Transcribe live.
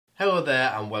Hello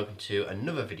there and welcome to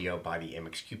another video by the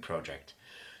mxqproject.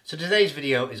 So today's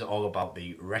video is all about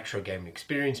the retro gaming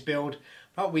experience build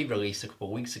that we released a couple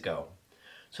of weeks ago.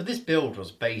 So this build was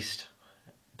based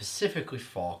specifically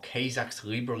for KSZAQ'S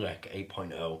LibreELEC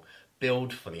 8.0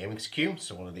 build for the mxq,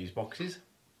 so one of these boxes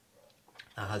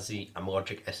that has the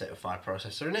Amlogic S805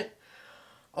 processor in it,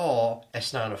 or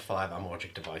S905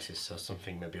 Amlogic devices, so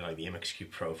something maybe like the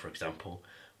mxq Pro for example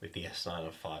with the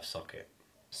S905 socket.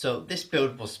 So this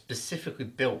build was specifically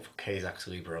built for KSZAQ'S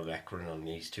LibreELEC running on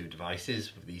these two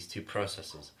devices with these two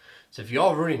processors. So if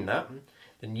you're running that,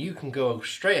 then you can go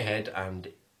straight ahead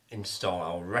and install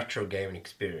our retro gaming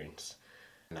experience.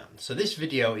 So this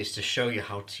video is to show you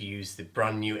how to use the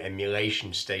brand new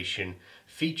emulation station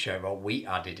feature that we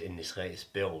added in this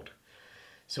latest build.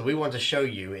 So we want to show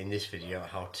you in this video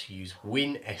how to use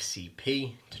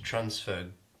WinSCP to transfer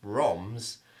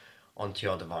ROMs onto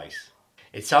your device.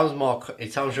 It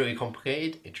sounds really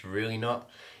complicated. It's really not.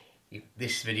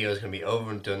 This video is going to be over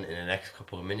and done in the next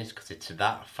couple of minutes because it's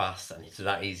that fast and it's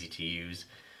that easy to use.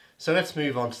 So let's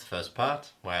move on to the first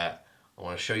part where I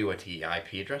want to show you where to get your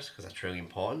IP address because that's really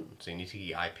important. So you need to get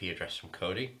your IP address from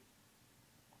Kodi,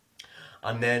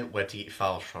 and then where to get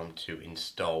files from to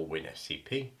install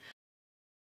WinSCP.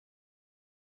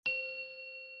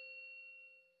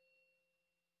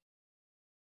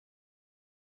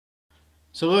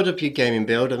 So load up your gaming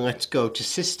build and let's go to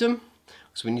System.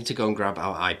 So we need to go and grab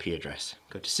our IP address.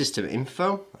 Go to System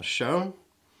Info as shown.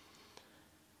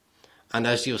 And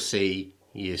as you'll see,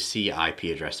 you see your IP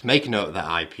address. Make a note of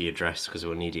that IP address because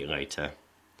we'll need it later.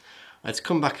 Let's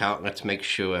come back out and let's make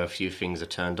sure a few things are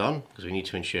turned on because we need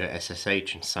to ensure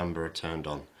SSH and Samba are turned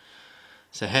on.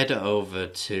 So head over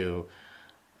to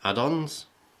add-ons.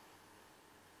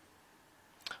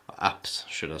 Apps,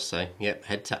 should I say. Yep,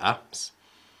 head to apps.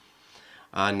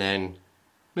 And then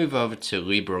move over to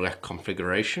LibreELEC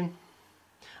configuration.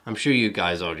 I'm sure you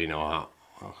guys already know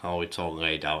how it's all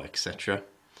laid out, etc. And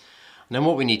then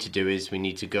what we need to do is we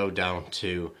need to go down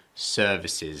to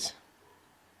services.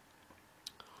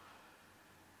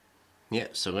 Yeah,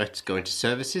 so let's go into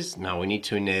services. Now we need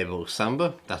to enable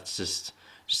Samba. That's just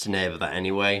enable that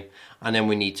anyway. And then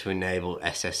we need to enable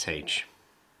SSH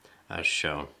as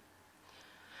shown.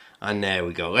 And there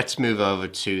we go. Let's move over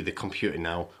to the computer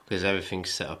now because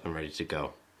everything's set up and ready to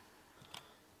go.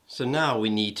 So now we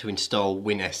need to install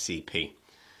WinSCP.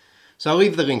 So I'll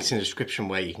leave the links in the description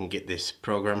where you can get this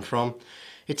program from.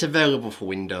 It's available for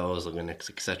Windows, Linux,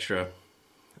 etc.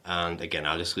 And again,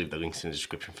 I'll just leave the links in the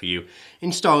description for you.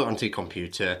 Install it onto your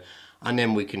computer and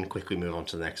then we can quickly move on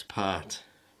to the next part.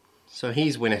 So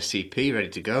here's WinSCP ready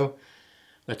to go.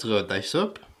 Let's load this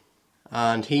up.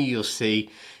 And here you'll see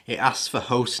it asks for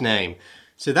host name.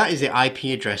 So that is the IP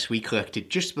address we collected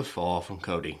just before from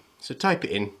Kodi. So type it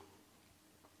in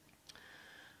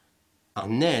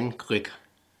and then click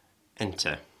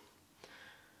enter.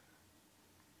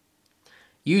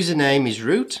 Username is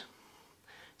root.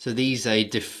 So these are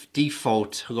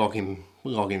default login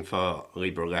for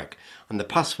LibreELEC, and the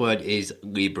password is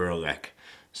LibreELEC.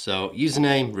 So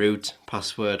username root,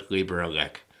 password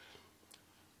LibreELEC.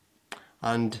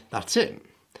 And that's it.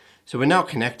 So we're now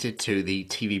connected to the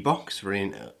TV box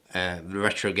running the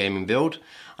retro gaming build,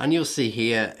 and you'll see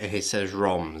here it says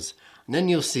ROMs, and then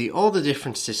you'll see all the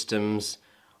different systems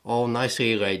all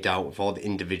nicely laid out with all the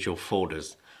individual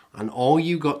folders, and all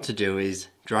you got to do is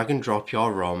drag and drop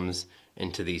your ROMs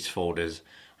into these folders,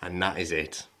 and that is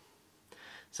it.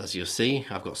 So as you'll see,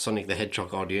 I've got Sonic the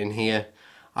Hedgehog audio in here.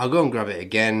 I'll go and grab it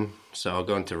again, so I'll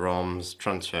go into ROMs,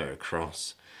 transfer it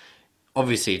across.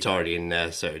 Obviously it's already in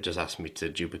there, so it just asks me to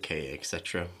duplicate it,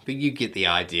 etc. But you get the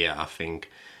idea, I think.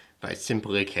 But it's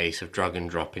simply a case of drag and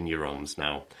drop in your ROMs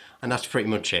now. And that's pretty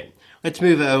much it. Let's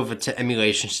move it over to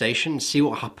Emulation Station and see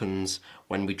what happens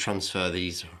when we transfer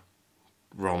these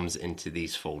ROMs into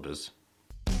these folders.